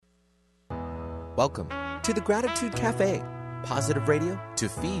Welcome to the Gratitude Cafe, positive radio to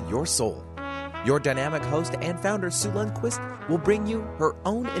feed your soul. Your dynamic host and founder, Sue Lundquist, will bring you her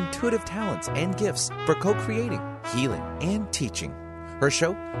own intuitive talents and gifts for co-creating, healing, and teaching. Her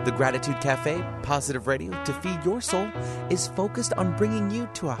show, The Gratitude Cafe, positive radio to feed your soul, is focused on bringing you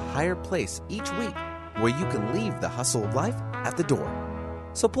to a higher place each week where you can leave the hustle of life at the door.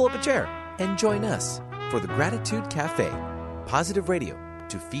 So pull up a chair and join us for The Gratitude Cafe, positive radio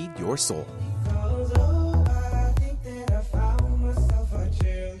to feed your soul.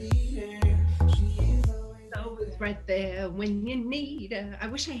 Right there when you need I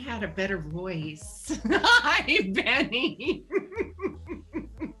wish I had a better voice. Hi, Benny.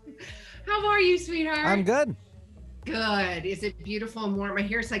 How are you, sweetheart? I'm good. Good. Is it beautiful and warm? I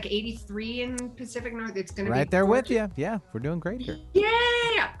hear it's like 83 in Pacific North. It's going to be right there gorgeous. with you. Yeah, we're doing great here.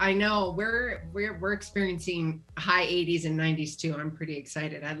 Yeah, I know. We're experiencing high 80s and 90s too. I'm pretty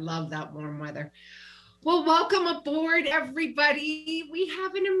excited. I love that warm weather. Well, welcome aboard, everybody. We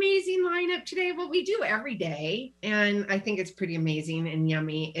have an amazing lineup today, what we do every day, and I think it's pretty amazing and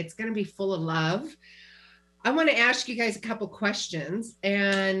yummy. It's going to be full of love. I want to ask you guys a couple questions,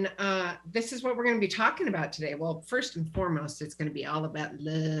 and this is what we're going to be talking about today. Well, first and foremost, it's going to be all about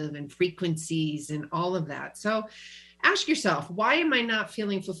love and frequencies and all of that. So ask yourself, why am I not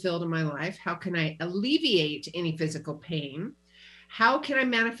feeling fulfilled in my life? How can I alleviate any physical pain? How can I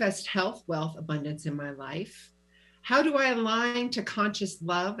manifest health, wealth, abundance in my life? How do I align to conscious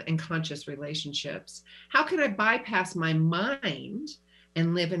love and conscious relationships? How can I bypass my mind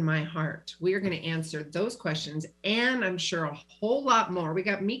and live in my heart? We are going to answer those questions, and I'm sure a whole lot more. We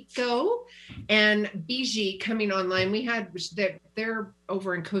got Mikko and Biji coming online. They're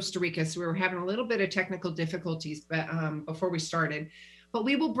over in Costa Rica, so we were having a little bit of technical difficulties before we started. But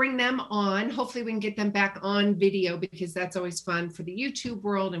we will bring them on. Hopefully we can get them back on video, because that's always fun for the YouTube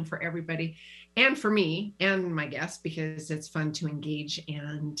world and for everybody, and for me and my guests, because it's fun to engage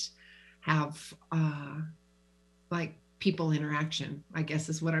and have like people interaction, I guess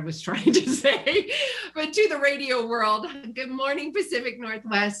is what I was trying to say. But to the radio world, good morning, Pacific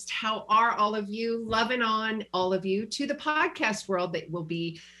Northwest. How are all of you? Loving on all of you. To the podcast world that will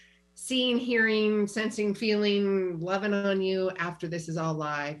be seeing, hearing, sensing, feeling, loving on you after this is all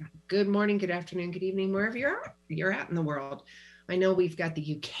live. Good morning, good afternoon, good evening, wherever you're at in the world. I know we've got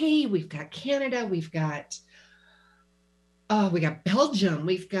the UK, we've got Canada, we got Belgium,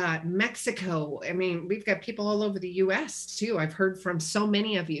 we've got Mexico. I mean, we've got people all over the US too. I've heard from so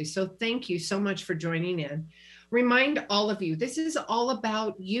many of you. So thank you so much for joining in. Remind all of you, this is all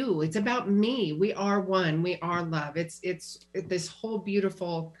about you. It's about me. We are one, we are love. It's this whole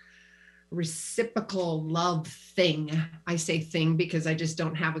beautiful reciprocal love thing. I say thing because I just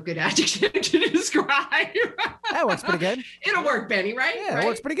don't have a good adjective to describe. That works pretty good. It'll work, Benny, right? Yeah, right? It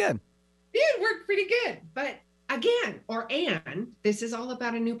works pretty good. It worked pretty good. But again, this is all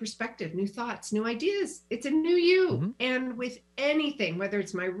about a new perspective, new thoughts, new ideas. It's a new you. Mm-hmm. And with anything, whether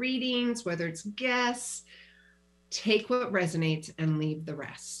it's my readings, whether it's guests, take what resonates and leave the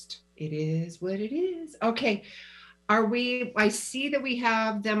rest. It is what it is. Okay. I see that we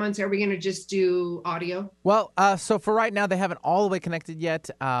have them on. So are we going to just do audio? Well, so for right now, they haven't all the way connected yet.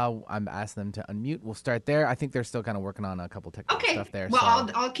 I'm asking them to unmute. We'll start there. I think they're still kind of working on a couple technical stuff there. Well,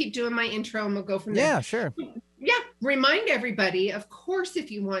 so. I'll keep doing my intro and we'll go from there. Yeah, sure. Yeah. Remind everybody, of course,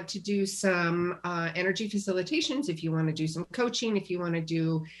 if you want to do some energy facilitations, if you want to do some coaching, if you want to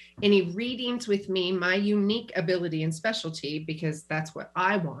do any readings with me, my unique ability and specialty, because that's what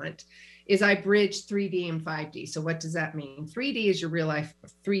I want, is I bridge 3D and 5D. So what does that mean? 3D is your real life,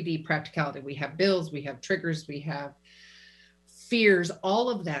 3D practicality. We have bills, we have triggers, we have fears, all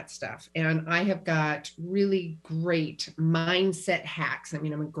of that stuff. And I have got really great mindset hacks. I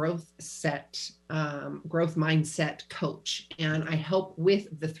mean, I'm a growth mindset coach, and I help with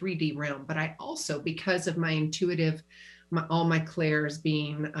the 3D realm. But I also, because of my intuitive, all my clairs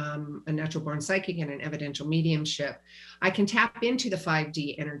being a natural born psychic and an evidential mediumship, I can tap into the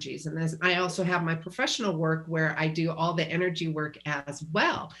 5D energies. And I also have my professional work where I do all the energy work as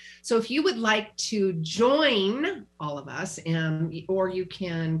well. So if you would like to join all of us, or you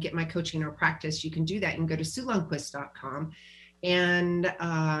can get my coaching or practice, you can do that. You can go to SueLundquist.com and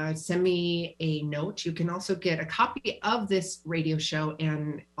send me a note. You can also get a copy of this radio show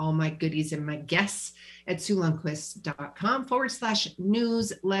and all my goodies and my guests at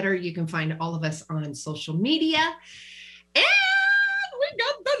SueLundquist.com/newsletter. You can find all of us on social media. And we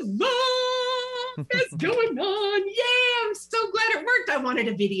got the love that's going on. Yeah, I'm so glad it worked. I wanted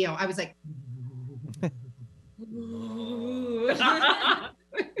a video. I was like,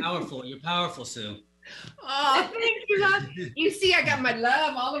 Powerful. You're powerful, Sue. oh, thank you, love. You see, I got my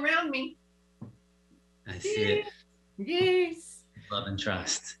love all around me. I see it. Yes. Love and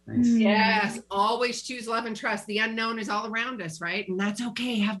trust. Nice. Yes. Always choose love and trust. The unknown is all around us, right? And that's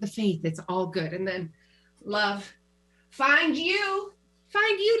okay. Have the faith. It's all good. And then love. Find you,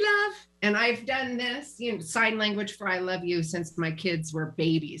 love. And I've done this, sign language for I love you since my kids were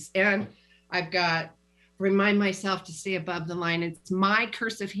babies. And I've got remind myself to stay above the line. It's my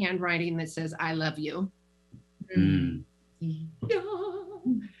cursive handwriting that says I love you. Mm.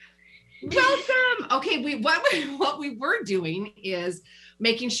 Welcome. Okay, what we were doing is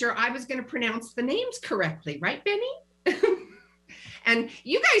making sure I was going to pronounce the names correctly, right, Benny? And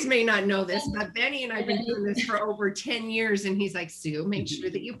you guys may not know this, but Benny and I've been doing this for over 10 years. And he's like, Sue, make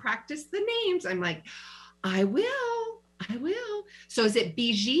sure that you practice the names. I'm like, I will. So is it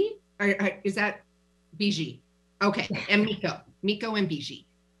Biji? Or is that Biji? Okay. And Mikko and Biji.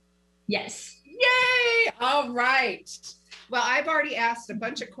 Yes. Yay. All right. Well, I've already asked a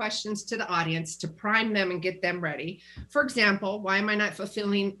bunch of questions to the audience to prime them and get them ready. For example, why am I not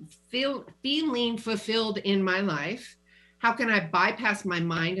feeling fulfilled in my life? How can I bypass my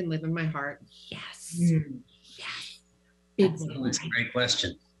mind and live in my heart? Yes. Yes. Big one. That's a great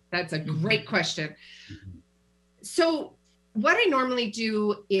question. That's a great question. So what I normally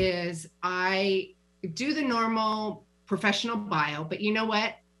do is I do the normal professional bio, but you know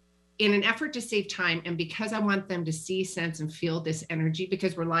what? In an effort to save time, and because I want them to see, sense, and feel this energy,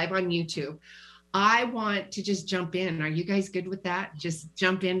 because we're live on YouTube, I want to just jump in. Are you guys good with that? Just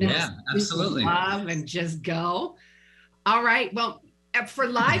jump into absolutely. Love and just go. All right. Well, for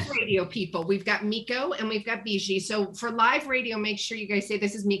live radio people, we've got Mikko and we've got Biji. So for live radio, make sure you guys say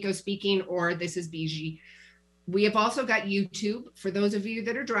this is Mikko speaking or this is Biji. We have also got YouTube for those of you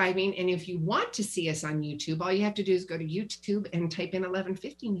that are driving. And if you want to see us on YouTube, all you have to do is go to YouTube and type in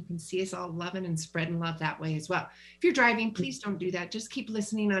 1150 and you can see us all loving and spreading love that way as well. If you're driving, please don't do that. Just keep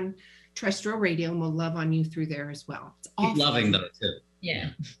listening on terrestrial radio and we'll love on you through there as well. It's all keep loving though too. Yeah.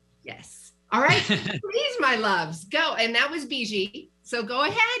 Yes. All right, please, my loves, go. And that was Biji. So go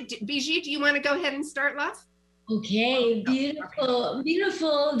ahead. Biji, do you want to go ahead and start, love? Okay, beautiful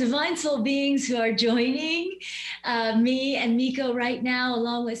divine soul beings who are joining me and Mikko right now,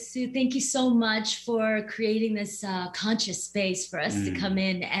 along with Sue. Thank you so much for creating this conscious space for us to come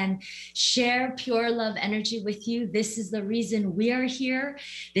in and share pure love energy with you. This is the reason we are here.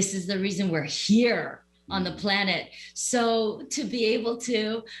 This is the reason we're here on the planet. So to be able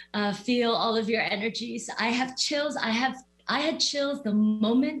to feel all of your energies, I have chills. I had chills the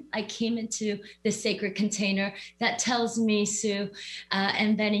moment I came into this sacred container. That tells me, Sue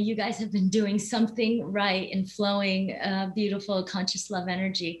and Benny, you guys have been doing something right and flowing beautiful conscious love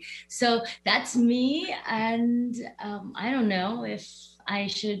energy. So that's me. And I don't know if I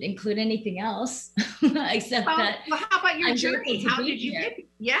should include anything else except that. Well, how about your journey? How did you get?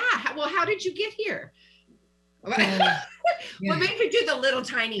 Yeah. How did you get here? Well, maybe do the little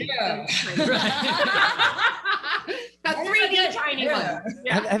tiny. Yeah. The 3D tiny one.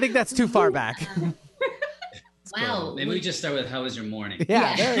 Yeah. I think that's too far back. Wow. Cool. Maybe we just start with how was your morning?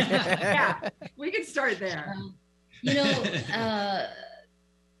 Yeah. Yeah. We can start there.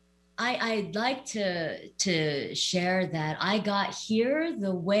 I'd like to share that I got here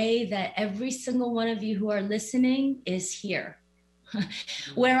the way that every single one of you who are listening is here.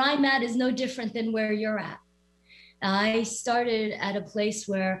 Where I'm at is no different than where you're at. I started at a place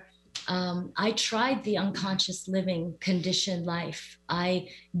where I tried the unconscious living conditioned life. I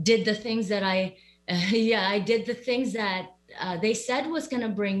did the things that I did the things that they said was going to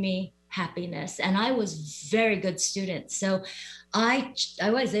bring me happiness. And I was very good student. So I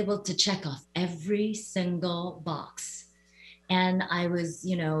was able to check off every single box. And I was,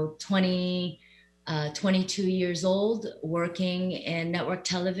 22 years old, working in network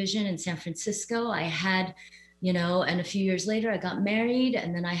television in San Francisco. I had, and a few years later I got married,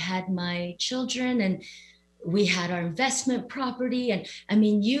 and then I had my children, and we had our investment property. And I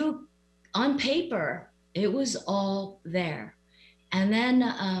mean, on paper, it was all there. And then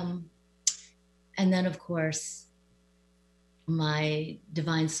of course, my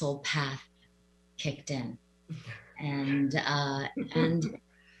divine soul path kicked in. And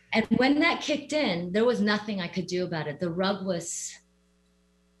when that kicked in, there was nothing I could do about it. The rug was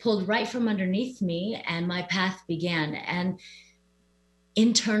pulled right from underneath me and my path began. And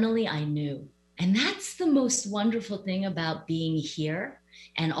internally I knew. And that's the most wonderful thing about being here,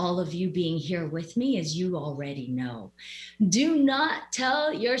 and all of you being here with me, is you already know. Do not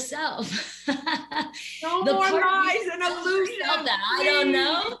tell yourself. No more lies and illusions. That I don't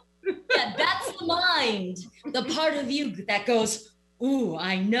know. Yeah, that's the mind. The part of you that goes, ooh,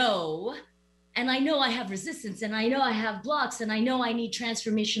 I know. And I know I have resistance, and I know I have blocks, and I know I need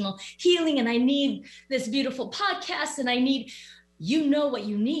transformational healing, and I need this beautiful podcast, and I need, you know what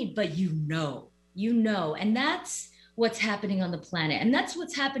you need, but you know. And that's what's happening on the planet. And that's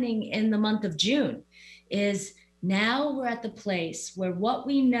what's happening in the month of June, is now we're at the place where what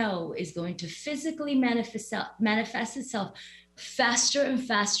we know is going to physically manifest itself faster and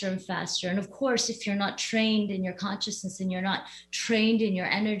faster and faster. And of course, if you're not trained in your consciousness and you're not trained in your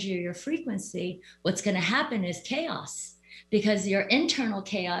energy or your frequency, what's going to happen is chaos, because your internal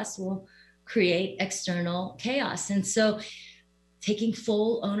chaos will create external chaos. And so taking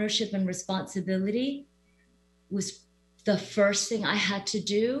full ownership and responsibility was the first thing I had to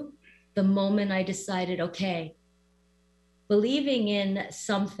do the moment I decided, okay, believing in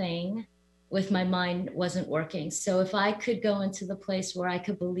something with my mind wasn't working. So if I could go into the place where I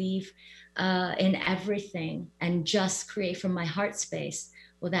could believe in everything and just create from my heart space,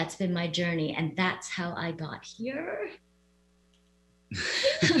 well, that's been my journey. And that's how I got here. I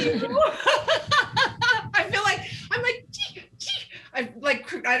feel like, I'm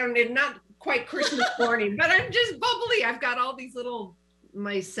like, I don't know, not quite Christmas morning, but I'm just bubbly. I've got all these little,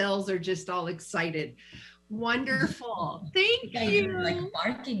 my cells are just all excited. Wonderful. Thank you. You're like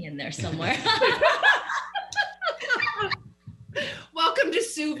barking in there somewhere. Welcome to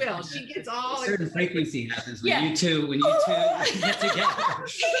Sueville. She gets all a certain frequency happens when Yeah. you two get together.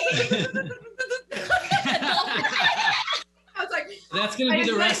 I was like, That's going to be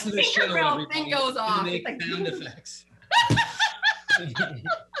the rest of the show. Tinkerbell thing Everybody. goes off. Make It's like, sound effects.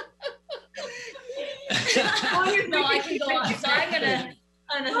 No, I can go on. So I'm gonna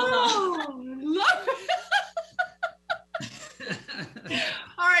hold on. oh, love it.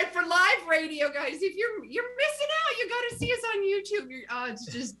 All right, for live radio, guys, if you're missing out, you got to see us on YouTube.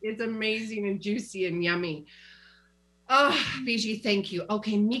 It's amazing and juicy and yummy. Oh, Biji, thank you.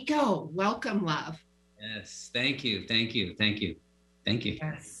 Okay, Mikko, welcome, love. Yes, thank you.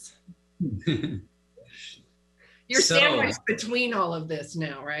 Yes. You're sandwiched between all of this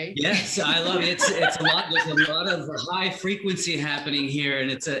now, right? Yes, I love it. It's a lot. There's a lot of high frequency happening here, and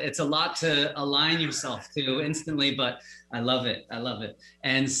it's a lot to align yourself to instantly. But I love it.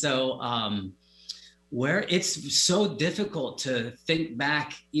 And so, where it's so difficult to think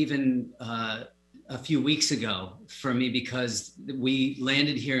back, even a few weeks ago for me, because we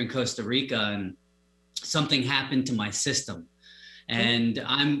landed here in Costa Rica, and something happened to my system. And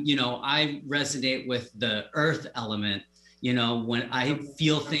I resonate with the earth element, when I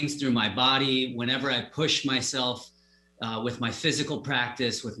feel things through my body, whenever I push myself with my physical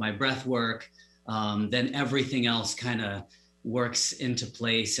practice, with my breath work, then everything else kind of works into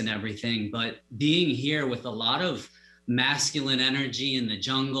place and everything. But being here with a lot of masculine energy in the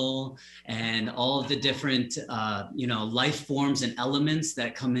jungle and all of the different, life forms and elements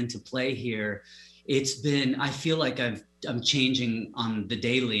that come into play here, I feel like I'm changing on the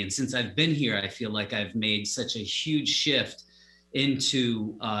daily. And since I've been here, I feel like I've made such a huge shift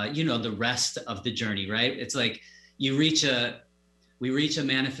into, the rest of the journey, right? It's like we reach a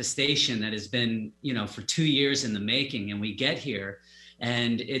manifestation that has been, for 2 years in the making, and we get here,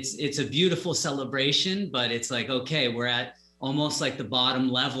 and it's a beautiful celebration, but it's like, okay, we're at almost like the bottom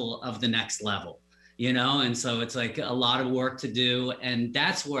level of the next level. And so it's like a lot of work to do. And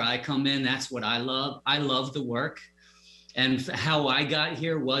that's where I come in. That's what I love. I love the work. And how I got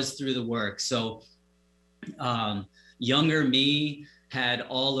here was through the work. So younger me had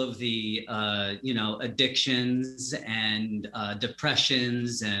all of the, addictions and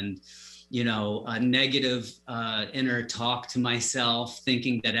depressions and, a negative inner talk to myself,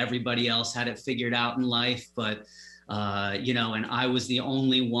 thinking that everybody else had it figured out in life. But and I was the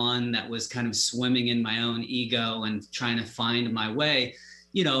only one that was kind of swimming in my own ego and trying to find my way,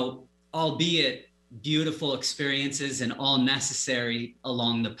 albeit beautiful experiences and all necessary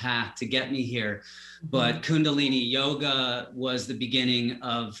along the path to get me here. But Kundalini yoga was the beginning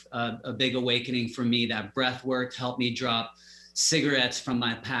of a big awakening for me. That breath work helped me drop cigarettes from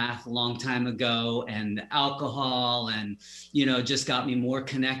my path a long time ago, and alcohol, and just got me more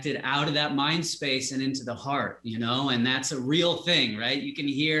connected out of that mind space and into the heart, and that's a real thing, right? You can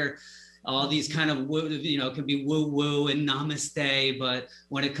hear all these kind of it can be woo woo and namaste, but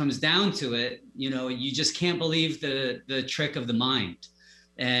when it comes down to it, you just can't believe the trick of the mind.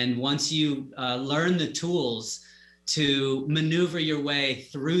 And once you learn the tools to maneuver your way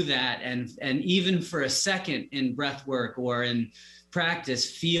through that, and even for a second in breath work or in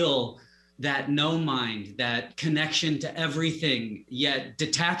practice, feel that no mind, that connection to everything, yet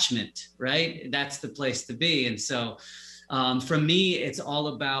detachment, right? That's the place to be. And so for me, it's all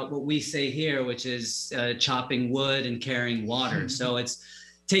about what we say here, which is chopping wood and carrying water. So it's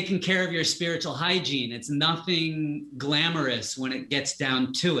taking care of your spiritual hygiene. It's nothing glamorous when it gets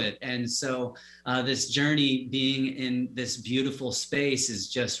down to it. And so this journey being in this beautiful space is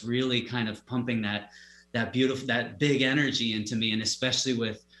just really kind of pumping that big energy into me. And especially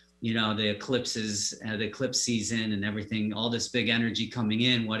with, you know, the eclipses, the eclipse season and everything, all this big energy coming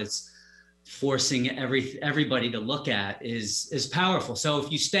in, what it's forcing everybody to look at is powerful. So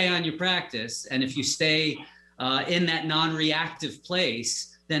if you stay on your practice, and if you stay in that non-reactive place,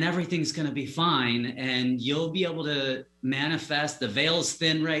 then everything's going to be fine, and you'll be able to manifest. The veil's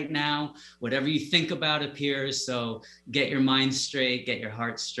thin right now. Whatever you think about appears. So get your mind straight, get your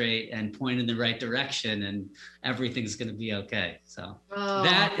heart straight, and point in the right direction, and everything's going to be okay. So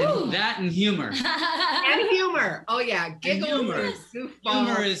that and humor. And humor. Oh yeah, giggle.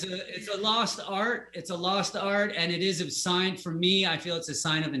 Humor is a lost art. It's a lost art, and it is a sign for me. I feel it's a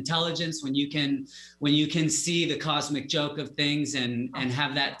sign of intelligence when you can see the cosmic joke of things and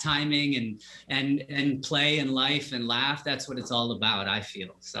have that timing and play and life and laugh. That's what it's all about, I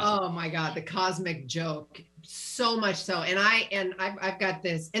feel. So. Oh my God, the cosmic joke. So much so. And I've got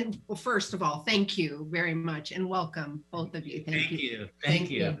this. And well, first of all, thank you very much and welcome, both of you. Thank you. Thank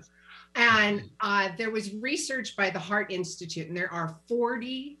you. And there was research by the Heart Institute, and there are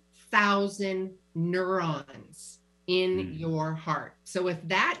 40,000 neurons in your heart. So if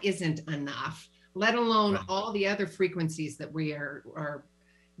that isn't enough, let alone all the other frequencies that we are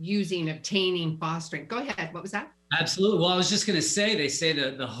using, obtaining, fostering. Go ahead. What was that? Absolutely. Well, I was just going to say, they say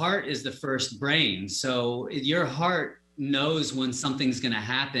that the heart is the first brain. So your heart knows when something's going to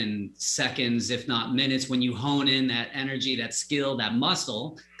happen, seconds, if not minutes. When you hone in that energy, that skill, that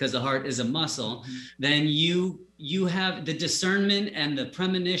muscle, because the heart is a muscle, then you have the discernment and the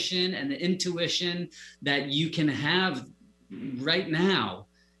premonition and the intuition that you can have right now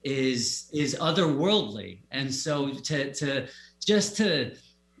is otherworldly. And so to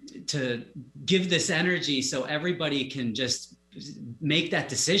give this energy so everybody can just make that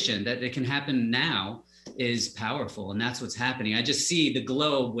decision that it can happen now is powerful. And that's what's happening. I just see the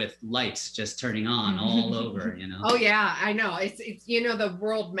globe with lights just turning on all over, you know? Oh yeah, I know. It's, you know, the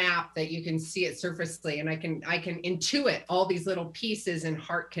world map that you can see it surfacely, and I can intuit all these little pieces and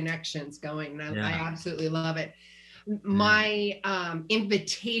heart connections going. And I absolutely love it. My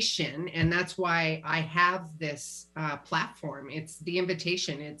invitation, and that's why I have this platform. It's the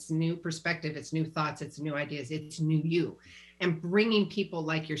invitation. It's new perspective. It's new thoughts. It's new ideas. It's new you, and bringing people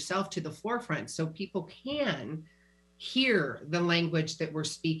like yourself to the forefront so people can hear the language that we're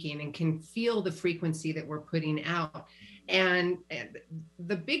speaking and can feel the frequency that we're putting out. And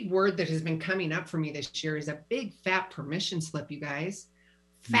the big word that has been coming up for me this year is a big fat permission slip, you guys.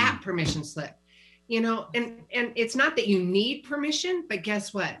 Fat permission slip. You know, and it's not that you need permission, but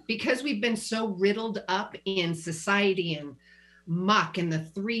guess what? Because we've been so riddled up in society and muck and the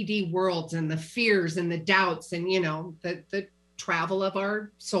 3D worlds and the fears and the doubts and, you know, the travel of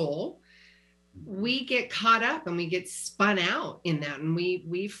our soul, we get caught up and we get spun out in that. And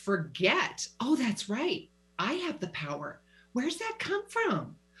we forget, oh, that's right. I have the power. Where's that come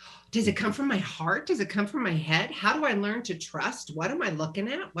from? Does it come from my heart? Does it come from my head? How do I learn to trust? What am I looking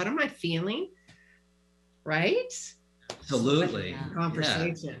at? What am I feeling? Right? Absolutely.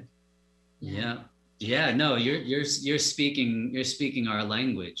 Conversation. Yeah. No, you're speaking our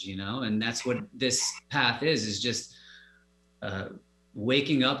language, you know, and that's what this path is just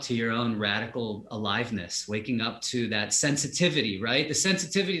waking up to your own radical aliveness, waking up to that sensitivity, right? The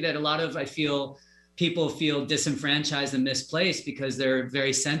sensitivity that a lot of, I feel, people feel disenfranchised and misplaced because they're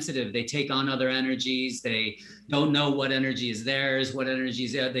very sensitive. They take on other energies. They don't know what energy is theirs, what energy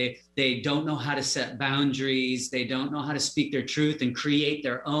is there. They don't know how to set boundaries. They don't know how to speak their truth and create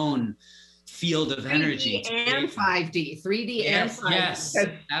their own field of energy. 3D and 5D, 3D and 5D. Yes,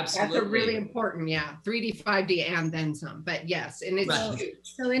 absolutely. That's a really important, 3D, 5D, and then some. But yes, and it's huge.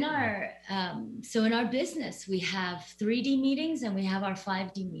 So in our business, we have 3D meetings and we have our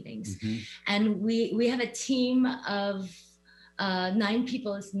 5D meetings, and we have a team of 9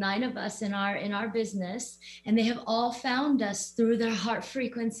 people. It's 9 of us in our business, and they have all found us through their heart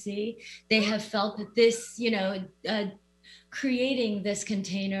frequency. They have felt that this, you know, creating this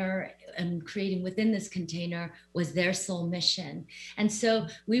container and creating within this container was their soul mission. And so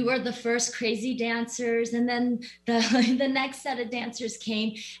we were the first crazy dancers, and then the next set of dancers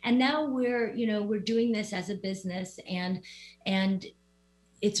came, and now we're doing this as a business, and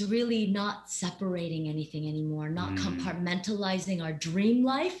it's really not separating anything anymore, not compartmentalizing our dream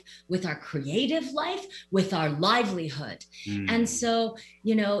life with our creative life, with our livelihood. And so,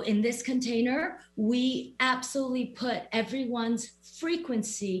 you know, in this container, we absolutely put everyone's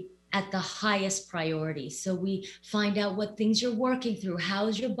frequency at the highest priority. So we find out what things you're working through. How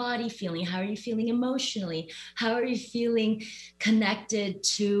is your body feeling? How are you feeling emotionally? How are you feeling connected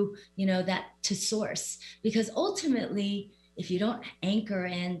to, to source? Because ultimately, if you don't anchor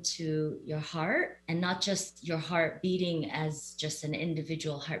into your heart, and not just your heart beating as just an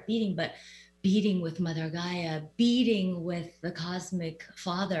individual heart beating, but beating with Mother Gaia, beating with the cosmic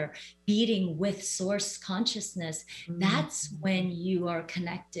Father, beating with source consciousness, that's when you are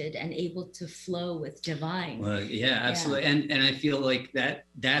connected and able to flow with divine. Well, yeah, absolutely. Yeah. And I feel like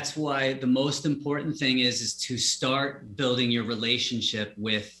that's why the most important thing is to start building your relationship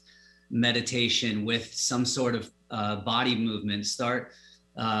with meditation, with some sort of body movement. Start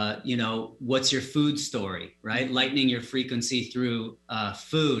what's your food story, right? Lightening your frequency through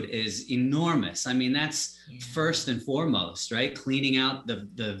food is enormous. I mean, that's first and foremost, right? Cleaning out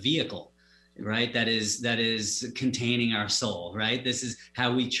the vehicle, right? That is containing our soul, right? This is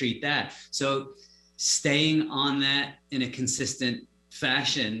how we treat that. So staying on that in a consistent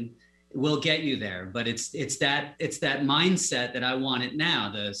fashion will get you there. But it's that mindset that I want it now,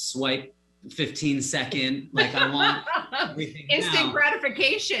 the swipe 15-second, like I want everything instant now.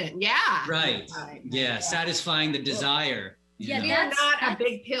 Gratification. Yeah. Right. Yeah. Satisfying the desire. We are not a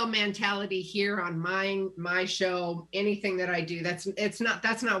big pill mentality here on my show. Anything that I do, that's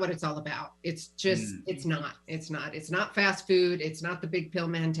not what it's all about. It's just, it's not fast food. It's not the big pill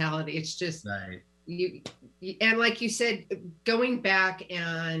mentality. It's just you, and like you said, going back,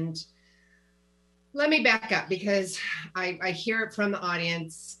 and let me back up, because I hear it from the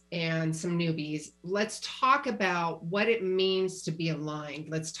audience and some newbies. Let's talk about what it means to be aligned.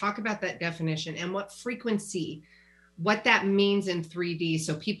 Let's talk about that definition and what frequency, what that means in 3D,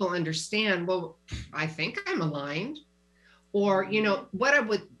 so people understand, well, I think I'm aligned. Or, what I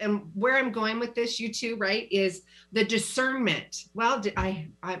would, and where I'm going with this, you two, right, is the discernment. Well, I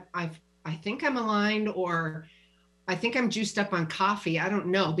think I'm aligned, or I think I'm juiced up on coffee. I don't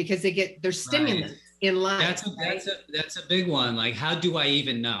know, because their stimulants in life. That's a big one. Like, how do I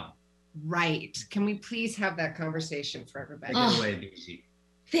even know? Right. Can we please have that conversation for everybody? Take it away, Biji.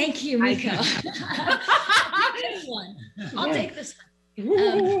 Thank you, Mikko. I'll take this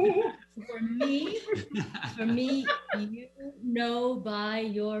one. For me, you know by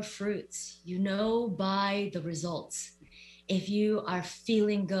your fruits. You know by the results. If you are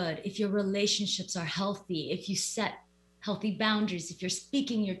feeling good, if your relationships are healthy, if you set healthy boundaries, if you're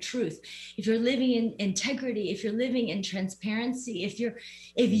speaking your truth, if you're living in integrity, if you're living in transparency, if you're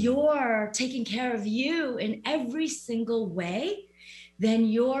taking care of you in every single way, then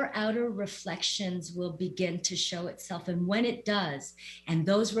your outer reflections will begin to show itself. And when it does, and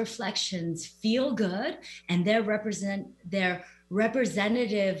those reflections feel good, and they're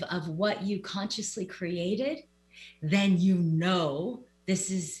representative of what you consciously created, then you know this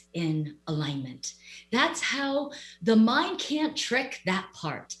is in alignment. That's how the mind can't trick that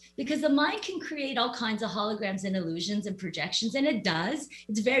part, because the mind can create all kinds of holograms and illusions and projections, and it does.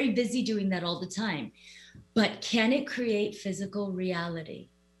 It's very busy doing that all the time. But can it create physical reality?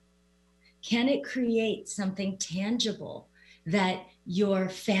 Can it create something tangible that you're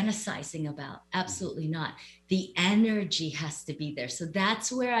fantasizing about? Absolutely not. The energy has to be there. So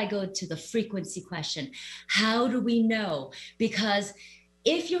that's where I go to the frequency question. How do we know? Because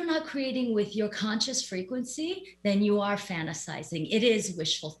if you're not creating with your conscious frequency, then you are fantasizing. It is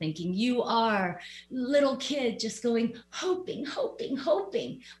wishful thinking. You are little kid just going, hoping.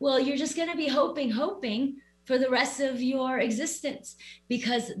 Well, you're just going to be hoping for the rest of your existence,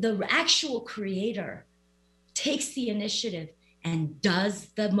 because the actual creator takes the initiative and does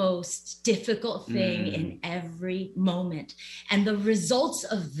the most difficult thing in every moment. And the results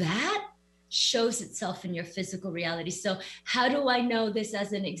of that shows itself in your physical reality. So how do I know this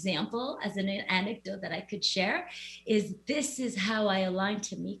as an example, as an anecdote that I could share? This is how I aligned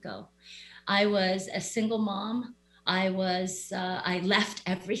to Mikko. I was a single mom. I left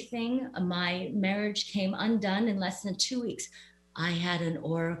everything. My marriage came undone in less than 2 weeks. I had an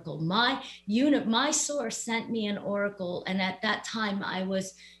oracle. My source sent me an oracle. And at that time I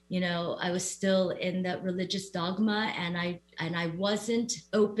was still in that religious dogma, and I wasn't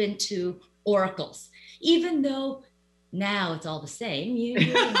open to oracles, even though now it's all the same. They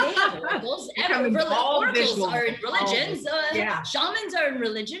have oracles. Oracles are in religions. Shamans are in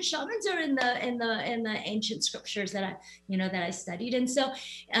religion. Shamans are in the ancient scriptures that I studied, and so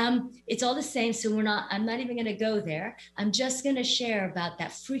it's all the same. So I'm not even going to go there. I'm just going to share about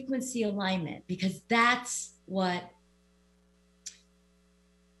that frequency alignment, because that's what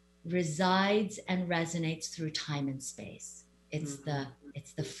resides and resonates through time and space. It's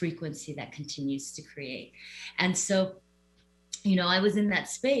the frequency that continues to create. And so I was in that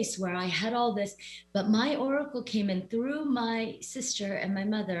space where I had all this, but my oracle came in through my sister and my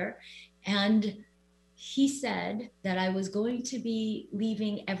mother, and he said that I was going to be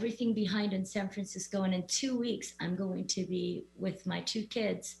leaving everything behind in San Francisco. And in 2 weeks, I'm going to be with my 2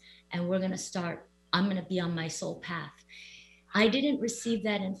 kids, and I'm going to be on my soul path. I didn't receive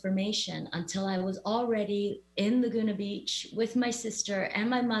that information until I was already in Laguna Beach with my sister and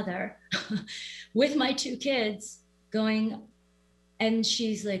my mother, with my 2 kids going. And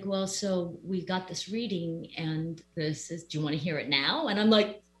she's like, well, so we got this reading, and this is, do you want to hear it now? And I'm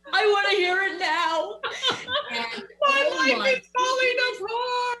like, I want to hear it now. And my life is falling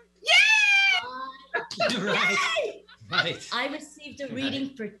apart. Yay! Right. I received a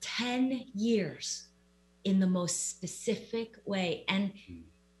reading for 10 years in the most specific way. And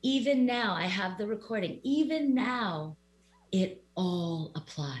even now, I have the recording. Even now, it all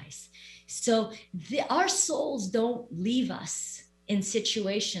applies. So our souls don't leave us in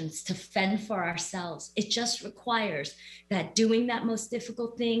situations to fend for ourselves. It just requires that doing that most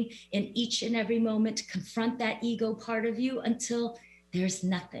difficult thing in each and every moment to confront that ego part of you until there's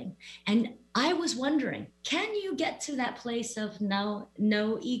nothing. And I was wondering, can you get to that place of no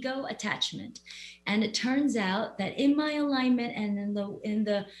ego attachment? And it turns out that in my alignment and in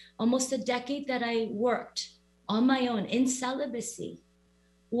the almost a decade that I worked on my own in celibacy,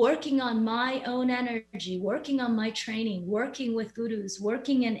 working on my own energy, working on my training, working with gurus,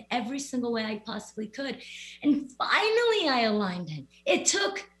 working in every single way I possibly could. And finally I aligned in. It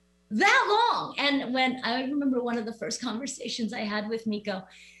took that long. And when I remember one of the first conversations I had with Mikko,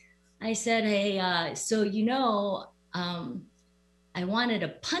 I said, hey, I wanted to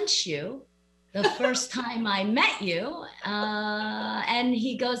punch you the first time I met you. And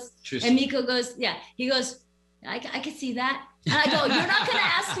he goes, and Mikko goes, yeah, he goes, I could see that. And I go, you're not going to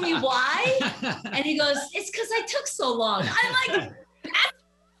ask me why? And he goes, it's because I took so long. I'm like, that's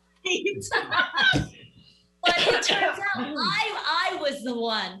right. But it turns out I was the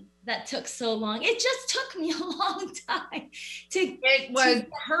one that took so long. It just took me a long time It was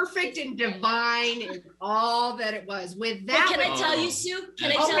perfect and divine and all that it was. With that, can I tell you, Sue?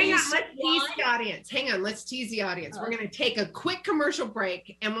 Can I tell you? Let's tease the audience. Hang on, let's tease the audience. We're going to take a quick commercial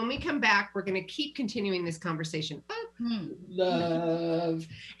break, and when we come back, we're going to keep continuing this conversation of love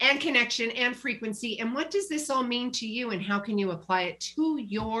and connection and frequency. And what does this all mean to you, and how can you apply it to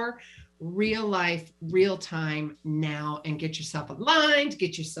your real life, real time now, and get yourself aligned,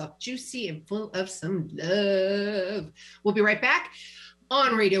 get yourself juicy and full of some love. We'll be right back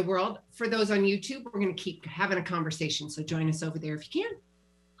on Radio World. For those on YouTube, we're going to keep having a conversation. So join us over there if you can.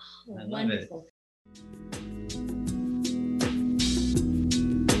 Oh, wonderful.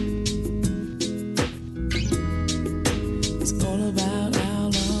 It's all about our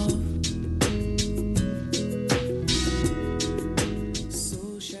love.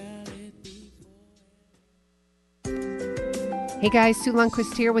 Hey guys, Sue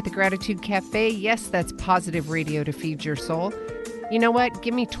Lundquist here with the Gratitude Cafe. Yes, that's positive radio to feed your soul. You know what?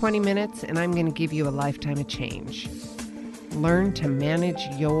 Give me 20 minutes and I'm going to give you a lifetime of change. Learn to manage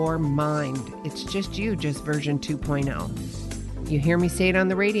your mind. It's just version 2.0. You hear me say it on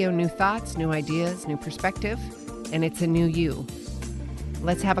the radio, new thoughts, new ideas, new perspective, and it's a new you.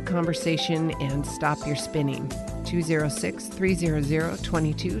 Let's have a conversation and stop your spinning.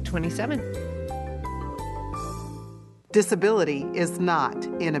 206-300-2227. Disability is not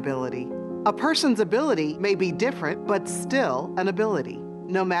inability. A person's ability may be different, but still an ability,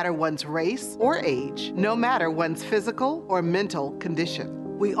 no matter one's race or age, no matter one's physical or mental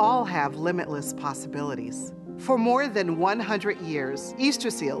condition. We all have limitless possibilities. For more than 100 years,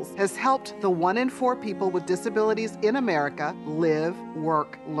 Easter Seals has helped the 1 in 4 people with disabilities in America live,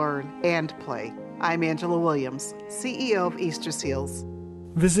 work, learn, and play. I'm Angela Williams, CEO of Easter Seals.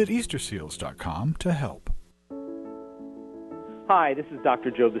 Visit EasterSeals.com to help. Hi, this is Dr.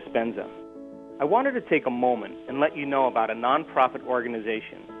 Joe Dispenza. I wanted to take a moment and let you know about a nonprofit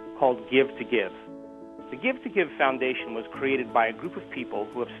organization called Give to Give. The Give to Give Foundation was created by a group of people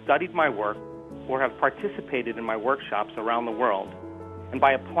who have studied my work or have participated in my workshops around the world. And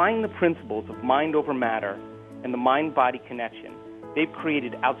by applying the principles of mind over matter and the mind-body connection, they've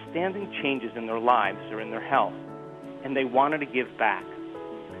created outstanding changes in their lives or in their health, and they wanted to give back.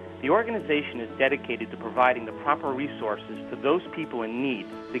 The organization is dedicated to providing the proper resources to those people in need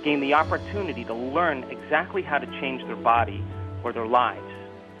to gain the opportunity to learn exactly how to change their body or their lives.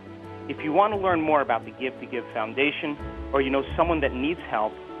 If you want to learn more about the Give to Give Foundation, or you know someone that needs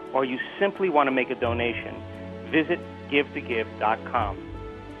help, or you simply want to make a donation, visit givetogive.com.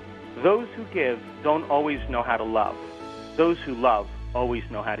 Those who give don't always know how to love. Those who love always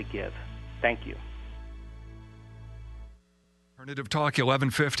know how to give. Thank you. Alternative Talk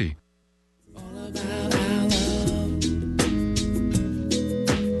 1150. All about our love.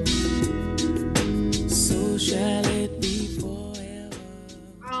 So shall it be forever.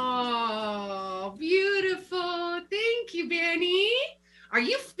 Oh, beautiful. Thank you, Benny. Are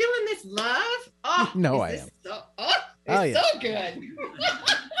you feeling this love? Oh, No, is I this am. So, it's so good.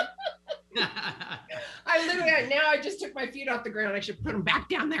 I literally, now I just took my feet off the ground. I should put them back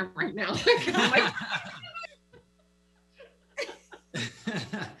down there right now.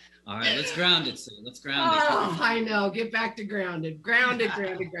 All right, let's ground it, Sue. Let's ground it. Oh, I know. Get back to grounded. Grounded.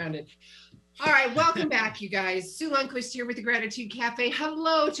 All right, welcome back, you guys. Sue Lundquist here with the Gratitude Cafe.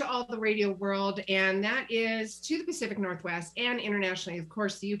 Hello to all the radio world, and that is to the Pacific Northwest and internationally, of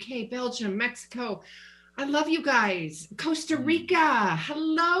course, the UK, Belgium, Mexico. I love you guys. Costa Rica.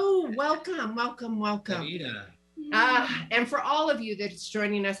 Hello. Welcome. And for all of you that's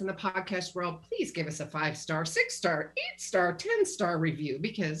joining us in the podcast world, please give us a 5-star, 6-star, 8-star, 10-star review,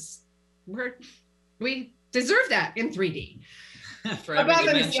 because we deserve that in 3D. Above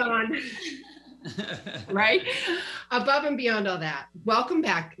and beyond. Right? Above and beyond all that. Welcome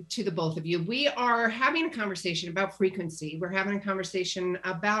back to the both of you. We are having a conversation about frequency. We're having a conversation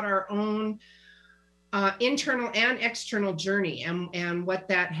about our own internal and external journey and what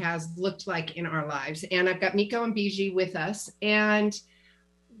that has looked like in our lives. And I've got Mikko and Biji with us, and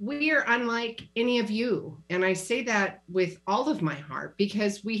we are unlike any of you. And I say that with all of my heart,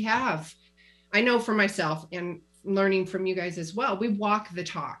 because I know for myself and learning from you guys as well, we walk the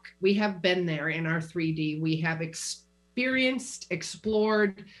talk. We have been there in our 3D. We have experienced,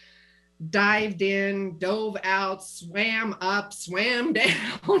 explored, dived in, dove out, swam up, swam down,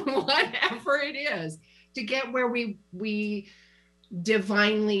 whatever it is, to get where we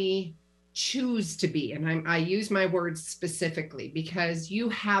divinely choose to be. And I use my words specifically because you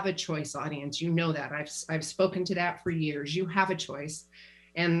have a choice, audience. You know that. I've spoken to that for years. You have a choice.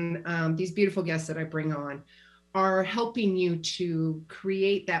 And these beautiful guests that I bring on are helping you to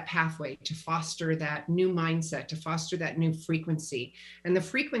create that pathway, to foster that new mindset, to foster that new frequency, and the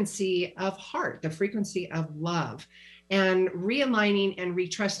frequency of heart, the frequency of love, and realigning and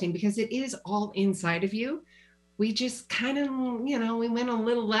retrusting, because it is all inside of you. We just kind of, we went a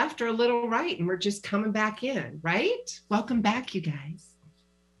little left or a little right, and we're just coming back in, right? Welcome back, you guys.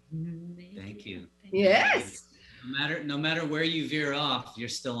 Thank you. Yes. No matter where you veer off, you're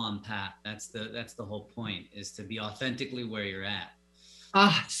still on path. That's the whole point, is to be authentically where you're at.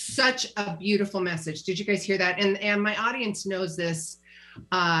 Such a beautiful message. Did you guys hear that? And my audience knows this.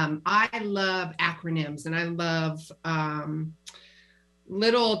 I love acronyms, and I love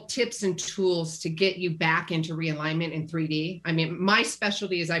little tips and tools to get you back into realignment in 3D. I mean, my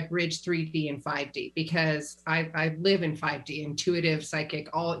specialty is I bridge 3D and 5D, because I live in 5D, intuitive, psychic,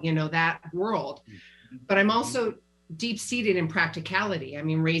 all, that world. But I'm also deep-seated in practicality. I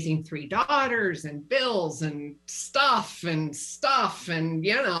mean, raising 3 daughters and bills and stuff and stuff. And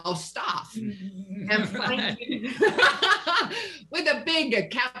finding, with a big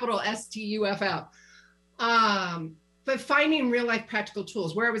capital STUFF. But finding real life practical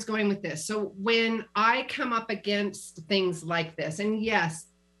tools, where I was going with this. So when I come up against things like this, and yes,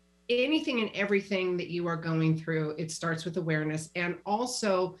 anything and everything that you are going through, it starts with awareness. And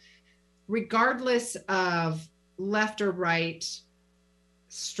also, regardless of left or right,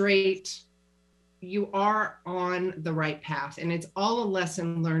 straight, you are on the right path, and it's all a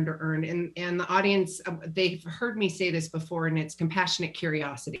lesson learned or earned. And the audience, they've heard me say this before, and it's compassionate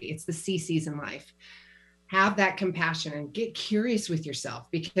curiosity. It's the CCs in life. Have that compassion and get curious with yourself,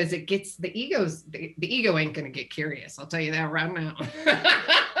 because it gets the ego ain't going to get curious. I'll tell you that right now.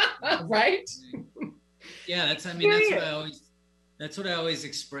 Right? Yeah, that's what I always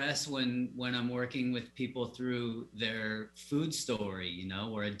express when I'm working with people through their food story,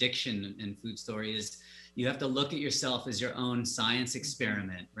 or addiction and food story, is you have to look at yourself as your own science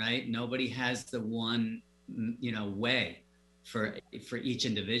experiment, right? Nobody has the one, way for each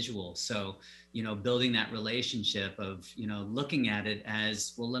individual. So, building that relationship of, looking at it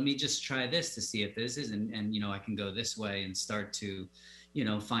as, well, let me just try this to see if this is, and I can go this way and start to,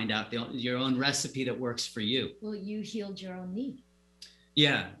 find out your own recipe that works for you. Well, you healed your own need.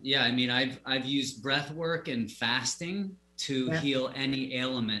 Yeah. I mean, I've used breath work and fasting to heal any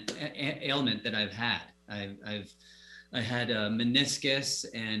ailment that I've had. I had a meniscus,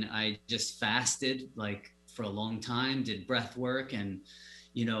 and I just fasted for a long time, did breath work and,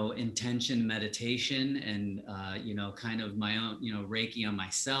 intention meditation, and, kind of my own, Reiki on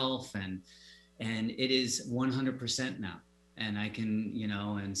myself, and it is 100% now. And I can,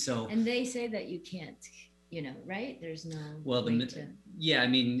 and so. And they say that you can't right? There's no well, I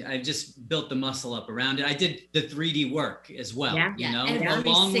mean, I just built the muscle up around it. I did the 3D work as well,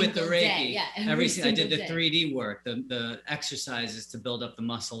 along with the Reiki. I did the 3D work, the exercises to build up the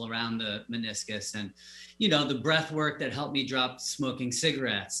muscle around the meniscus, and the breath work that helped me drop smoking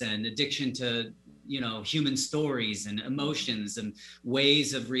cigarettes and addiction to human stories and emotions and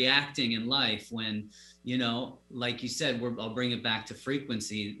ways of reacting in life when like you said, I'll bring it back to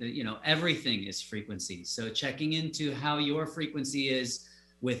frequency. Everything is frequency. So checking into how your frequency is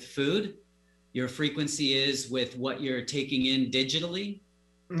with food, your frequency is with what you're taking in digitally,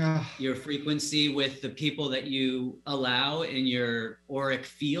 your frequency with the people that you allow in your auric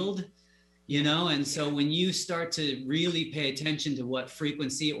field, and so when you start to really pay attention to what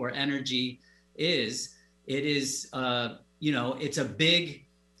frequency or energy is, it is, it's a big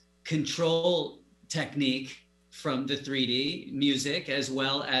control technique from the 3D music, as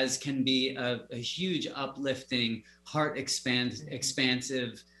well as can be a huge uplifting, heart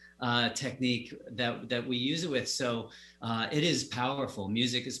expansive technique that we use it with. So it is powerful.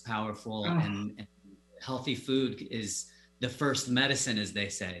 Music is powerful, and healthy food is the first medicine, as they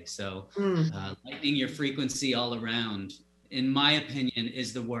say. So lightening your frequency all around, in my opinion,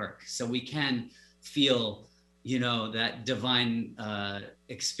 is the work. So we can feel that divine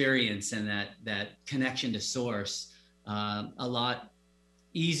experience and that connection to source a lot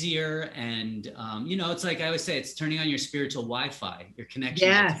easier. And it's like I always say, it's turning on your spiritual Wi-Fi. Your connection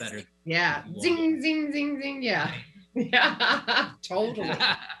gets better. Yeah. Zing, zing, zing, zing. Yeah. Yeah. Totally.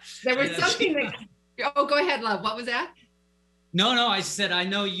 There was something that. Oh, go ahead, love. What was that? No. I said, I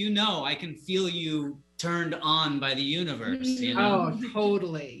know I can feel you turned on by the universe. Oh,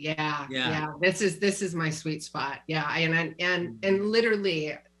 totally. Yeah. This is my sweet spot. Yeah. And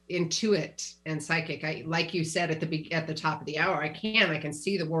literally intuit and psychic. I, like you said at the top of the hour, I can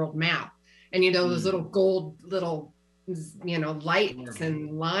see the world map, and those little gold lights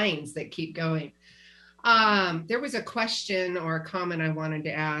and lines that keep going. There was a question or a comment I wanted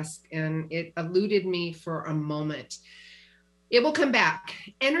to ask, and it eluded me for a moment. It will come back.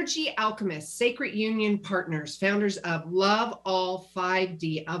 Energy alchemists, sacred union partners, founders of Love All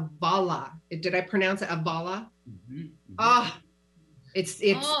 5D, Avala. Did I pronounce it Avala? Mm-hmm. Oh,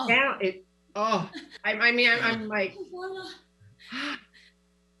 I'm like,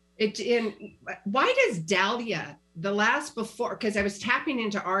 why does Dahlia, because I was tapping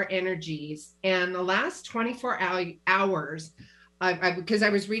into our energies, and the last 24 hours, because I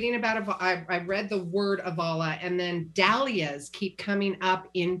was reading about I read the word Avala, and then dahlias keep coming up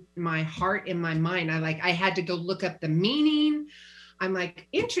in my heart, in my mind. I had to go look up the meaning. I'm like,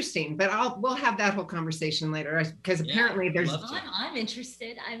 interesting, but we'll have that whole conversation later, because apparently there's. I'm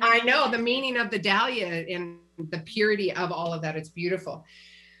interested. I know the meaning of the dahlia and the purity of all of that. It's beautiful.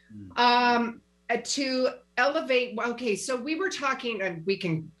 To elevate. Okay, so we were talking, and we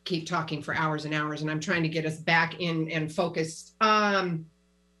can keep talking for hours and hours, and I'm trying to get us back in and focused.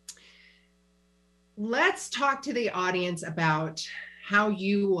 Let's talk to the audience about how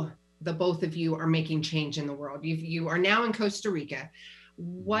the both of you are making change in the world. You are now in Costa Rica.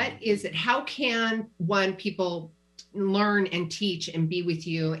 What is it? How can people learn and teach and be with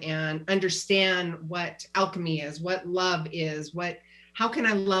you and understand what alchemy is, what love is, how can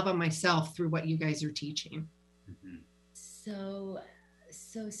I love on myself through what you guys are teaching? Mm-hmm. So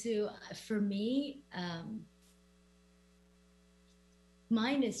Sue, for me,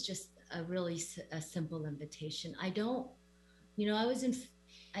 mine is just a simple invitation. I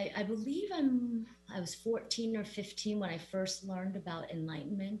believe I was 14 or 15 when I first learned about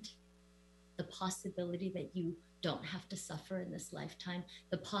enlightenment, the possibility that you don't have to suffer in this lifetime,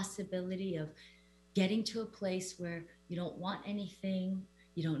 the possibility of getting to a place where you don't want anything,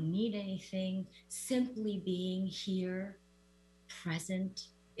 you don't need anything, simply being here, present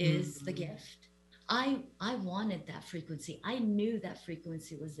is the gift. I wanted that frequency. I knew that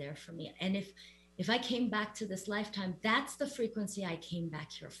frequency was there for me. And if I came back to this lifetime, that's the frequency I came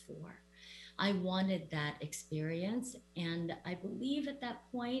back here for. I wanted that experience. And I believe at that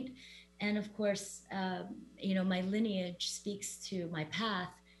point, and of course, my lineage speaks to my path.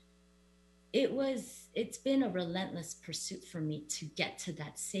 It's been a relentless pursuit for me to get to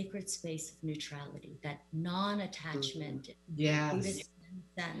that sacred space of neutrality, that non-attachment. Yes.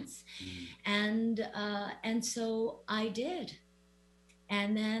 Sense. And so I did.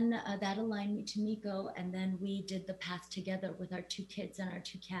 And then that aligned me to Mikko. And then we did the path together with our 2 kids and our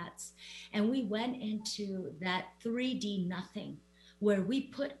 2 cats. And we went into that 3D nothing, where we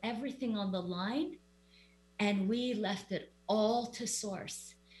put everything on the line and we left it all to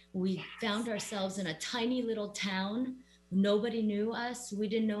source. We found ourselves in a tiny little town. Nobody knew us. We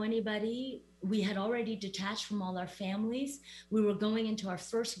didn't know anybody. we had already detached from all our families. We were going into our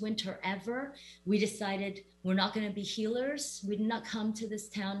first winter ever. We decided we're not going to be healers. We did not come to this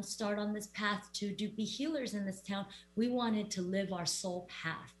town, start on this path to be healers in this town. We wanted to live our soul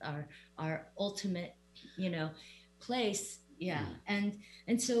path, our ultimate, place. Yeah.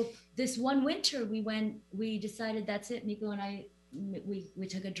 And so this one winter we decided that's it. Mikko and I, we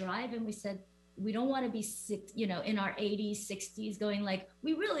took a drive and we said, we don't want to be sick, in our 80s, 60s going like,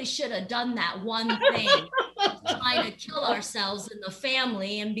 we really should have done that one thing, trying to kill ourselves in the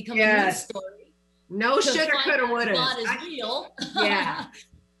family and become a news story. No shoulda, coulda, woulda. God is real. Yeah.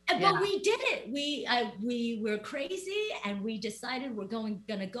 But we did it. We were crazy and we decided we're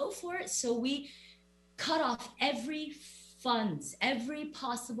gonna go for it. So we cut off every funds, every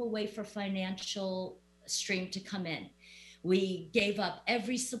possible way for financial stream to come in. We gave up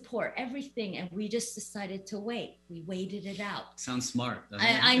every support, everything, and we just decided to wait. We waited it out. Sounds smart.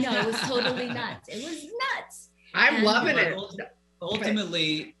 I know, it was totally nuts. It was nuts. I'm loving it.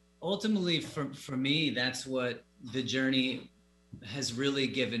 Ultimately, for me, that's what the journey has really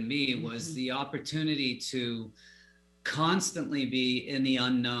given me, was the opportunity to constantly be in the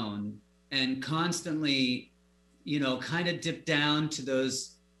unknown and constantly, kind of dip down to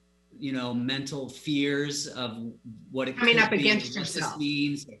those mental fears of what it coming up be, against what yourself this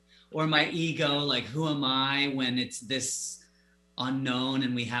means, or my ego, like who am I when it's this unknown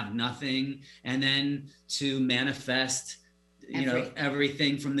and we have nothing, and then to manifest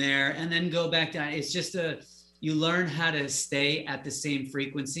everything from there and then go back down. It's just you learn how to stay at the same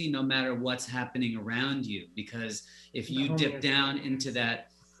frequency no matter what's happening around you, because if you dip down into that,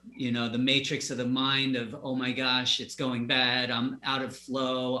 the matrix of the mind of, oh my gosh, it's going bad, I'm out of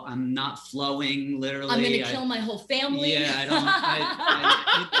flow, I'm not flowing, literally, I'm gonna kill my whole family.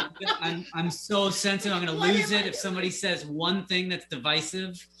 I'm so sensitive, I'm gonna lose it if somebody says one thing that's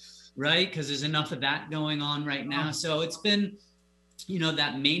divisive, right? Because there's enough of that going on right now. So it's been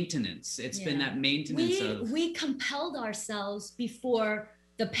that maintenance. It's been that maintenance. We compelled ourselves before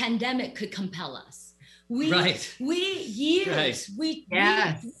the pandemic could compel us. We did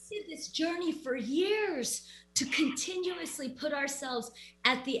this journey for years to continuously put ourselves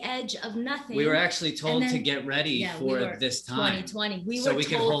at the edge of nothing. We were actually told to get ready for this time. 2020. So we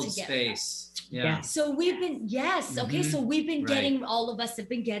could hold space. Yeah. So we've been, okay. So we've been all of us have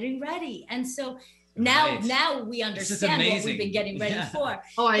been getting ready. And so now we understand what we've been getting ready for.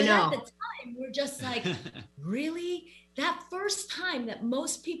 Oh, I know. At the time, we're just like, really? That first time that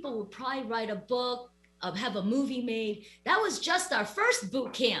most people would probably write a book, have a movie made, that was just our first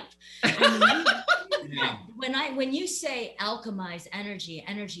boot camp. When you say alchemize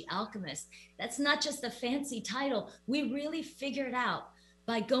energy alchemist, that's not just a fancy title. We really figured out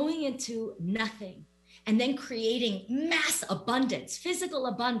by going into nothing and then creating mass abundance, physical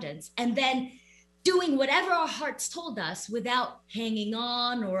abundance, and then doing whatever our hearts told us without hanging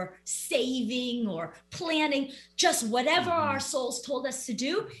on or saving or planning, just whatever our souls told us to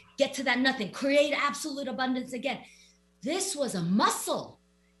do, get to that nothing, create absolute abundance again. This was a muscle.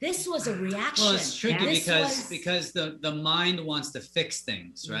 This was a reaction. Well, it's tricky because the mind wants to fix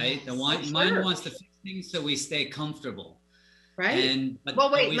things, right? Yes, the mind wants to fix things so we stay comfortable. Right.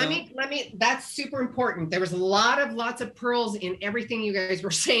 Let me, that's super important. There was lots of pearls in everything you guys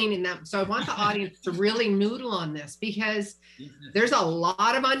were saying in that. So I want the audience to really noodle on this, because there's a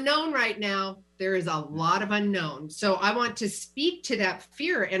lot of unknown right now. There is a lot of unknown. So I want to speak to that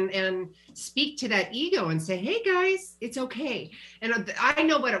fear and speak to that ego and say, hey guys, it's okay. And I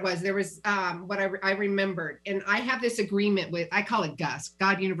know what it was. There was what I remembered. And I have this agreement with, I call it Gus,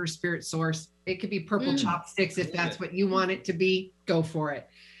 God, Universe, Spirit, Source. It could be purple chopsticks if that's what you want it to be. Go for it.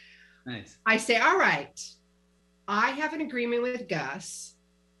 Nice. I say, all right, I have an agreement with Gus.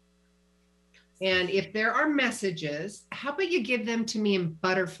 And if there are messages, how about you give them to me in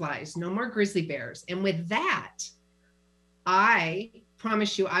butterflies, no more grizzly bears. And with that, I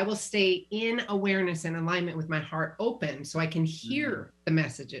promise you, I will stay in awareness and alignment with my heart open so I can hear the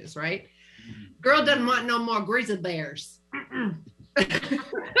messages, right? Girl doesn't want no more grizzly bears.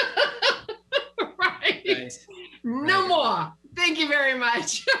 Right? Nice. No more. Thank you very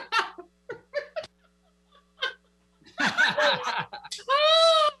much.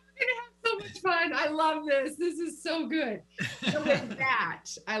 Oh, we're gonna have so much fun. I love this. This is so good. So with that,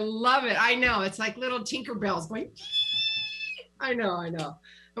 I love it. I know it's like little Tinkerbells going. I know.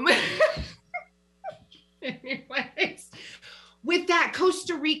 Anyways, with that,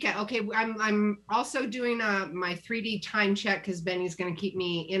 Costa Rica. Okay, I'm also doing my 3D time check because Benny's going to keep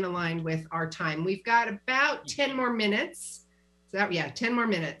me in line with our time. We've got about 10 more minutes. 10 more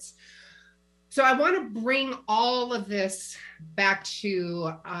minutes. So I want to bring all of this back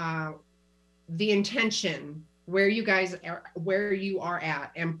to the intention where you guys are, where you are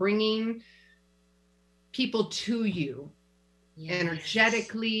at, and bringing people to you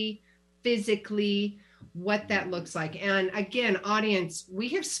energetically, physically, what that looks like. And again, audience, we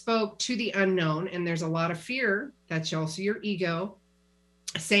have spoke to the unknown, and there's a lot of fear. That's also your ego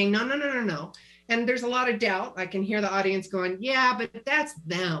saying, no, no, no, no, no. And there's a lot of doubt. I can hear the audience going, yeah, but that's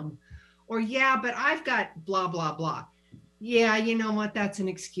them. Or yeah, but I've got blah, blah, blah. Yeah, you know what? That's an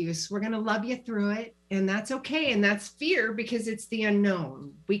excuse. We're going to love you through it. And that's okay. And that's fear, because it's the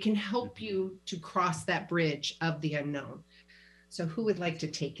unknown. We can help you to cross that bridge of the unknown. So who would like to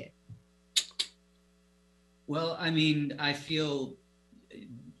take it? Well, I mean, I feel,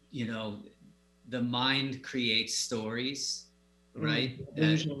 you know, the mind creates stories, right?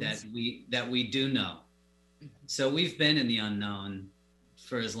 That we do know. So we've been in the unknown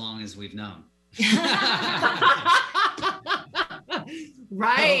for as long as we've known.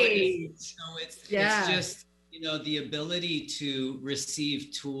 Right. So it's just, you know, the ability to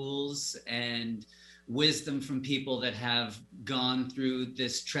receive tools and wisdom from people that have gone through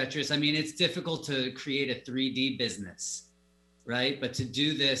this treacherous. I mean, it's difficult to create a 3D business, right? But to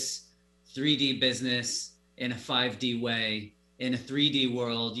do this 3D business in a 5D way, in a 3D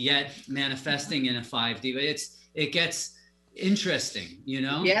world, yet manifesting in a 5D way, it gets interesting, you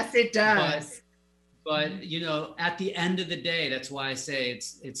know? Yes, it does. But you know, at the end of the day, that's why I say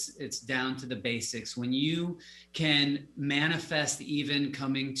it's down to the basics. When you can manifest even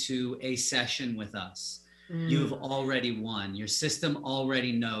coming to a session with us, you've already won. Your system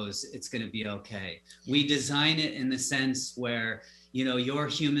already knows it's going to be okay. We design it in the sense where, you know, your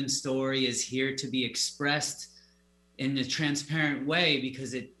human story is here to be expressed in a transparent way,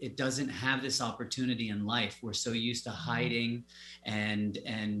 because it doesn't have this opportunity in life. We're so used to hiding and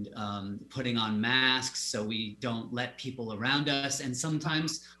putting on masks so we don't let people around us. And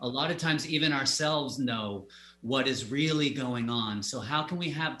sometimes, a lot of times, even ourselves know what is really going on. So how can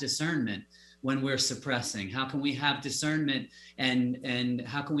we have discernment when we're suppressing? How can we have discernment and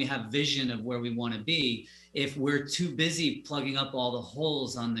how can we have vision of where we want to be if we're too busy plugging up all the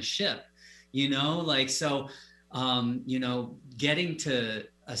holes on the ship? You know, like, so you know, getting to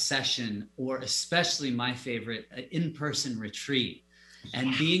a session, or especially my favorite, an in-person retreat,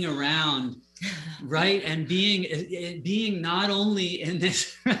 and being around, right? And being not only in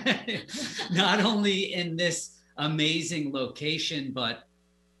this, not only in this amazing location, but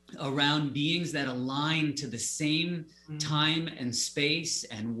around beings that align to the same time and space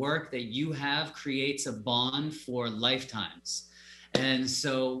and work that you have, creates a bond for lifetimes. And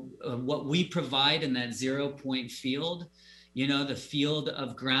so what we provide in that 0 point field, you know, the field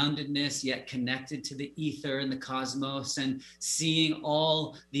of groundedness, yet connected to the ether and the cosmos, and seeing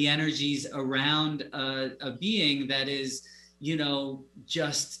all the energies around a being that is, you know,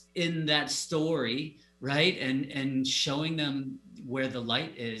 just in that story, right? And showing them where the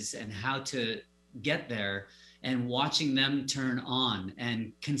light is and how to get there, and watching them turn on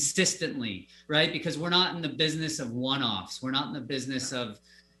and consistently, right? Because we're not in the business of one-offs. We're not in the business of,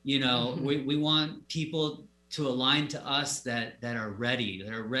 you know, we want people to align to us that are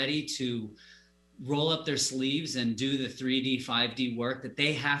ready to roll up their sleeves and do the 3D, 5D work that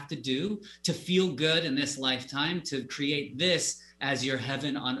they have to do to feel good in this lifetime, to create this as your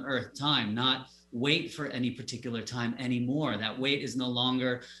heaven on earth time, not wait for any particular time anymore. That wait is no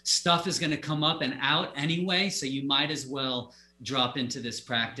longer, stuff is going to come up and out anyway. So you might as well drop into this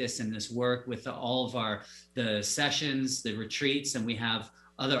practice and this work with all of the sessions, the retreats, and we have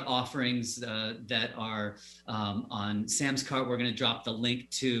other offerings that are on Sam's Cart. We're going to drop the link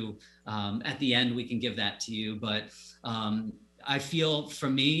to at the end. We can give that to you, but I feel, for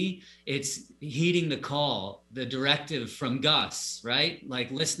me, it's heeding the call, the directive from Gus, right?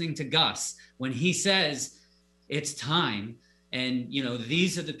 Like listening to Gus when he says it's time, and you know,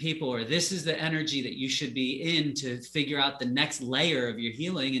 these are the people, or this is the energy that you should be in to figure out the next layer of your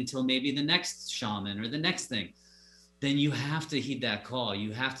healing until maybe the next shaman or the next thing. Then you have to heed that call.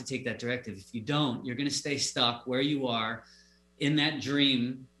 You have to take that directive. If you don't, you're going to stay stuck where you are in that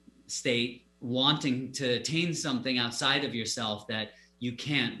dream state, wanting to attain something outside of yourself that you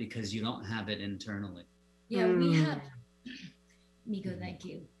can't, because you don't have it internally. Yeah, we have. Mikko, thank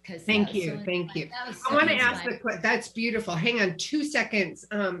you. Thank you. I want to ask that's beautiful. Hang on 2 seconds,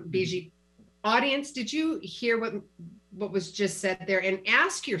 Biji. Audience, did you hear what was just said there? And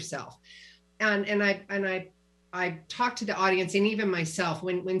ask yourself, and I talk to the audience and even myself,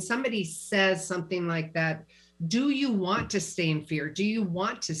 when somebody says something like that, do you want to stay in fear? Do you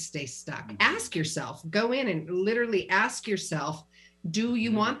want to stay stuck? Ask yourself, go in and literally ask yourself, do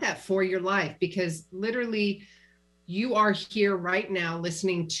you want that for your life? Because literally you are here right now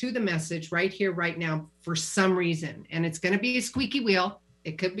listening to the message right here, right now for some reason. And it's going to be a squeaky wheel.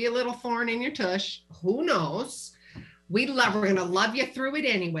 It could be a little thorn in your tush. Who knows? We're going to love you through it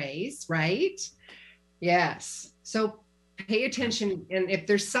anyways, right? Yes. So pay attention. And if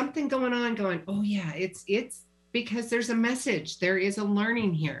there's something going on, oh yeah, it's because there's a message. There is a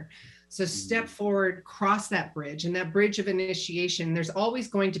learning here. So step forward, cross that bridge, and that bridge of initiation, there's always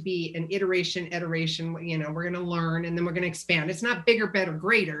going to be an iteration, we're going to learn and then we're going to expand. It's not bigger, better,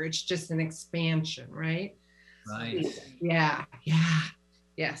 greater. It's just an expansion, right? Right. Yeah.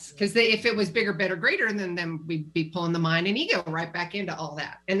 Yes. Because if it was bigger, better, greater, then we'd be pulling the mind and ego right back into all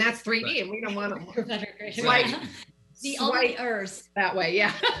that. And that's 3D, right. And we don't want to better, greater. Swipe, the only earth. That way,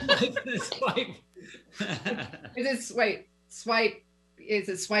 yeah. Swipe. Swipe. Is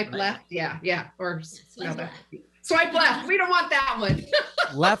it swipe left? Yeah. Or swipe left. Swipe left. We don't want that one.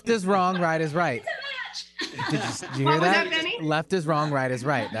 Left is wrong, right is right. It's a match. Did you hear that? Benny? Left is wrong, right is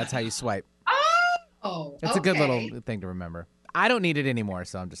right. That's how you swipe. Oh, it's a good little thing to remember. I don't need it anymore,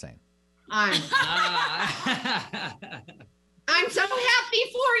 so I'm just saying. I'm so happy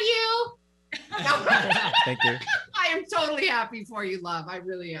for you. Thank you. I am totally happy for you, love. I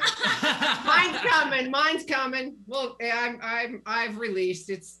really am. Mine's coming. Well, I've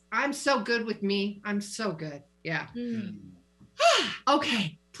released. I'm so good with me. I'm so good. Yeah.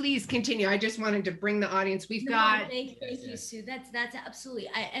 Okay. Please continue. I just wanted to bring the audience. Thank you, Sue. That's absolutely.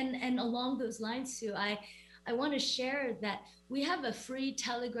 And along those lines, Sue, I want to share that we have a free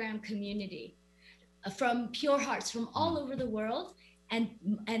Telegram community from pure hearts from all over the world. And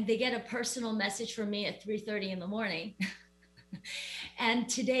they get a personal message from me at 3:30 in the morning. And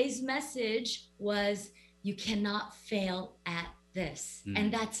today's message was, you cannot fail at this.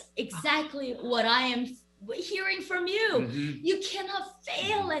 And that's exactly what I am hearing from you. Mm-hmm. You cannot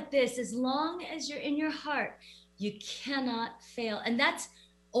fail at this as long as you're in your heart. You cannot fail. And that's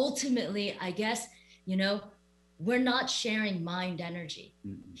ultimately, I guess, we're not sharing mind energy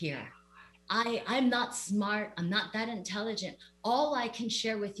here. I'm not smart. I'm not that intelligent. All I can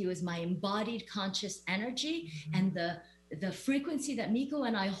share with you is my embodied conscious energy and the frequency that Mikko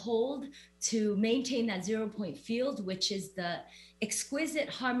and I hold to maintain that 0 point field, which is the exquisite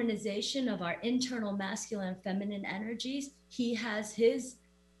harmonization of our internal masculine and feminine energies. He has his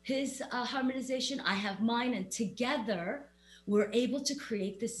harmonization. I have mine. And together we're able to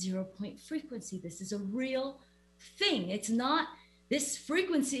create this 0 point frequency. This is a real thing. This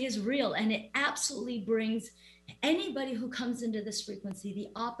frequency is real, and it absolutely brings anybody who comes into this frequency the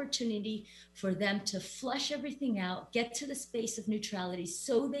opportunity for them to flush everything out, get to the space of neutrality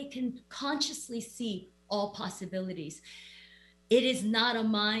so they can consciously see all possibilities. It is not a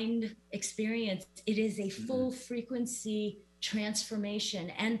mind experience. It is a full frequency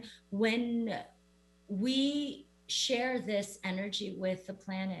transformation. And when we share this energy with the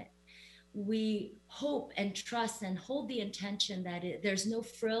planet, we hope and trust and hold the intention that there's no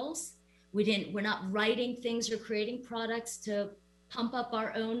frills. We're not writing things or creating products to pump up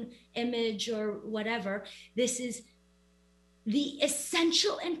our own image or whatever. This is the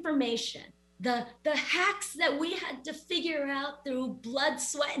essential information, the hacks that we had to figure out through blood,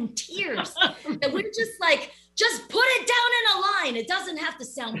 sweat, and tears. That we're just put it down in a line. It doesn't have to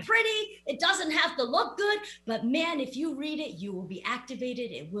sound pretty. It doesn't have to look good. But man, if you read it, you will be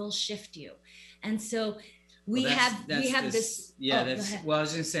activated. It will shift you. And so we have this. Yeah, I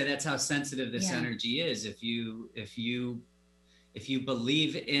was going to say that's how sensitive this energy is. If you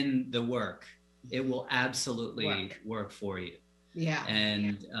believe in the work, it will absolutely work for you. Yeah.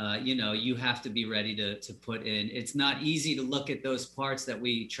 And you have to be ready to put in. It's not easy to look at those parts that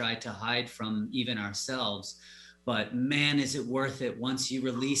we try to hide from even ourselves, but man, is it worth it once you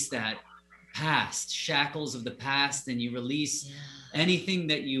release that past shackles of the past, and you release anything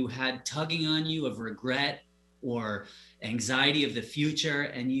that you had tugging on you of regret or anxiety of the future,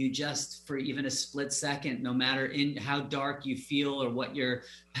 and you just, for even a split second, no matter in how dark you feel or what your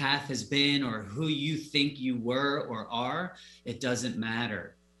path has been or who you think you were or are, it doesn't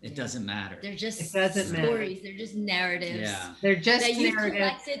matter. It doesn't matter. They're just stories. Matter. They're just narratives. Yeah. They're just that you've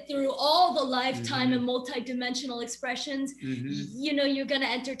collected through all the lifetime and multidimensional expressions. You're going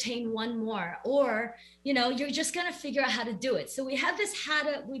to entertain one more, or you're just going to figure out how to do it. So we have this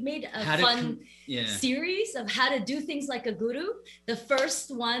we made a fun series of how to do things like a guru. The first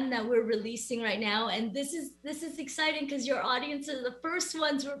one that we're releasing right now, and this is exciting because your audience are the first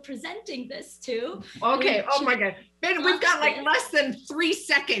ones we're presenting this to. Okay. Oh my God. Ben, we've got like less than 3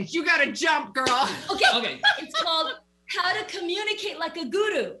 seconds. You got to jump, girl. Okay. It's called how to communicate like a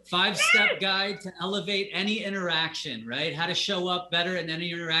guru. 5-step guide to elevate any interaction, right? How to show up better in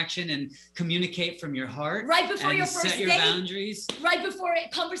any interaction and communicate from your heart. Right before and your first set your date, boundaries. Right before a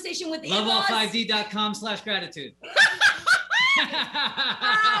conversation with Loveall5d.com/gratitude. Oh,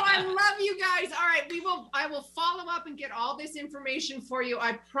 I love you guys. All right, I will follow up and get all this information for you.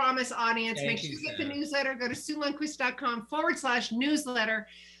 I promise, audience. Make sure you get the newsletter. Go to SueLundquist.com/newsletter.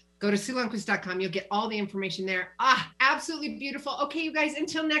 Go to SueLundquist.com. You'll get all the information there. Absolutely beautiful. Okay, you guys,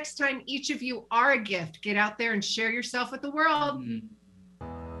 until next time, each of you are a gift. Get out there and share yourself with the world.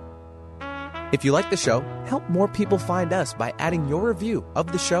 If you like the show, help more people find us by adding your review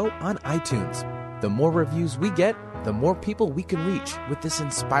of the show on iTunes. The more reviews we get, the more people we can reach with this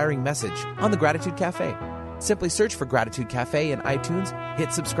inspiring message on the Gratitude Cafe. Simply search for Gratitude Cafe in iTunes,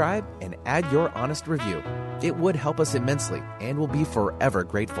 hit subscribe, and add your honest review. It would help us immensely, and we'll be forever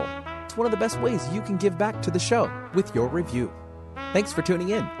grateful. It's one of the best ways you can give back to the show with your review. Thanks for tuning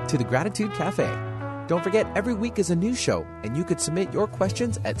in to the Gratitude Cafe. Don't forget, every week is a new show, and you could submit your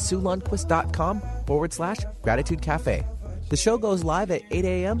questions at SueLundquist.com/Gratitude Cafe. The show goes live at 8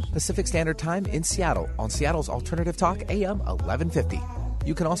 a.m. Pacific Standard Time in Seattle on Seattle's Alternative Talk AM 1150.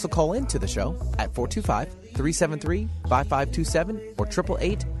 You can also call in to the show at 425-373-5527 or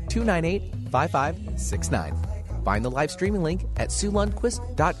 888-298-5569. Find the live streaming link at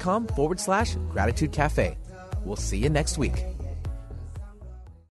SueLundquist.com/Gratitude Cafe. We'll see you next week.